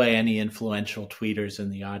by the way, any influential tweeters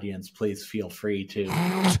in the audience, please feel free to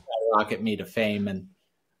rocket me to fame and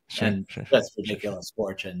just ridiculous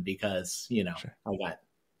fortune, because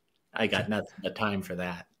I got nothing but time for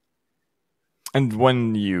that. And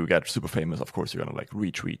when you get super famous, of course, you're gonna like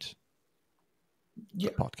retweet the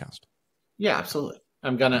podcast. Yeah, absolutely. I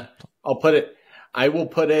will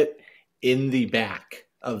put it in the back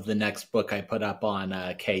of the next book I put up on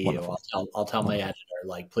KU. I'll tell my editor,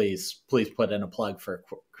 like, please put in a plug for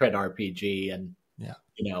Crit RPG, and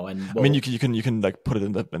and I mean, you can like put it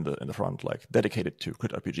in the front, like dedicated to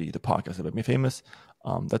Crit RPG, the podcast that made me famous.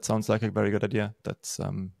 That sounds like a very good idea. That's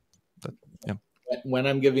yeah. When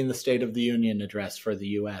I'm giving the State of the Union address for the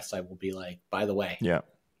U.S., I will be like, by the way, Crit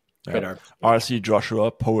RPG. R.C.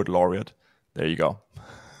 Joshua, Poet Laureate. There you go.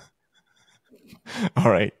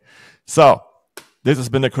 All right. So this has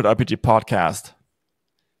been the Crit RPG podcast.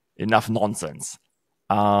 Enough nonsense.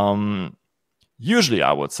 Usually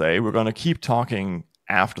I would say we're going to keep talking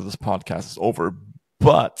after this podcast is over,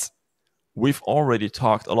 but we've already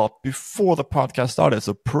talked a lot before the podcast started,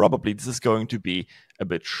 so probably this is going to be a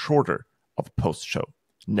bit shorter of a post-show.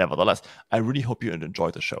 Nevertheless, I really hope you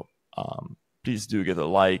enjoyed the show. Please do give it a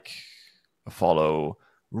like, a follow,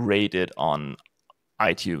 rate it on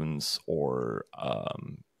iTunes or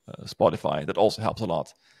Spotify. That also helps a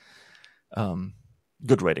lot.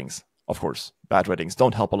 Good ratings, of course. Bad ratings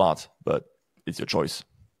don't help a lot, but it's your choice.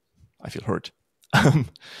 I feel hurt.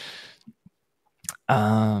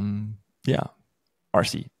 Yeah.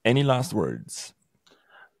 RC, any last words?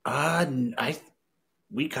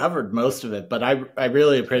 We covered most of it, but I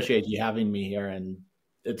really appreciate you having me here, and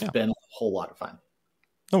it's been a whole lot of fun.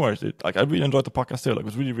 No worries, dude. Like, I really enjoyed the podcast too. Like, it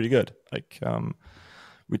was really, really good. Like,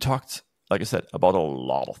 we talked, like I said, about a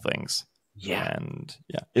lot of things. Yeah. And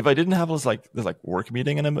if I didn't have this work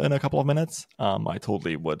meeting in a couple of minutes, I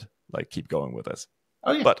totally would like keep going with this.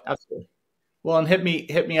 Oh yeah, but absolutely. Well, and hit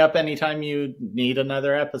me up anytime you need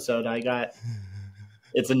another episode.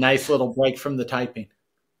 It's a nice little break from the typing.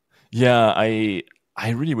 Yeah, I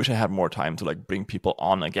really wish I had more time to like bring people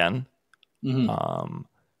on again. Mm-hmm.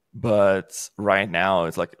 But right now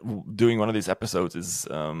it's like doing one of these episodes is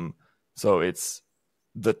so it's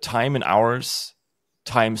the time in hours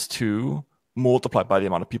times 2 multiplied by the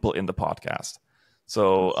amount of people in the podcast.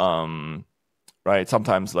 So right,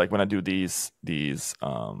 sometimes like when I do these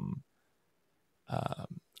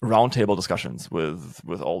roundtable discussions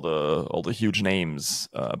with all the huge names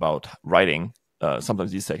about writing,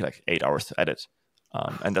 sometimes these take like 8 hours to edit,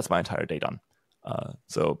 and that's my entire day done.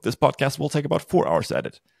 So this podcast will take about 4 hours to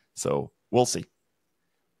edit. So we'll see.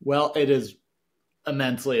 Well, it is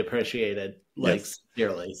immensely appreciated,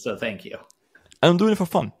 sincerely. So thank you. I'm doing it for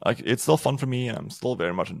fun. Like, it's still fun for me, and I'm still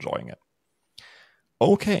very much enjoying it.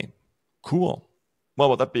 Okay, cool. Well,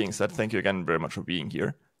 with that being said, thank you again very much for being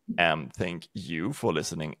here. Thank you for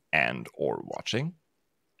listening and or watching.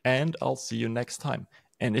 And I'll see you next time.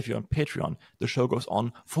 And if you're on Patreon, the show goes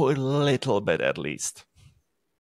on for a little bit at least.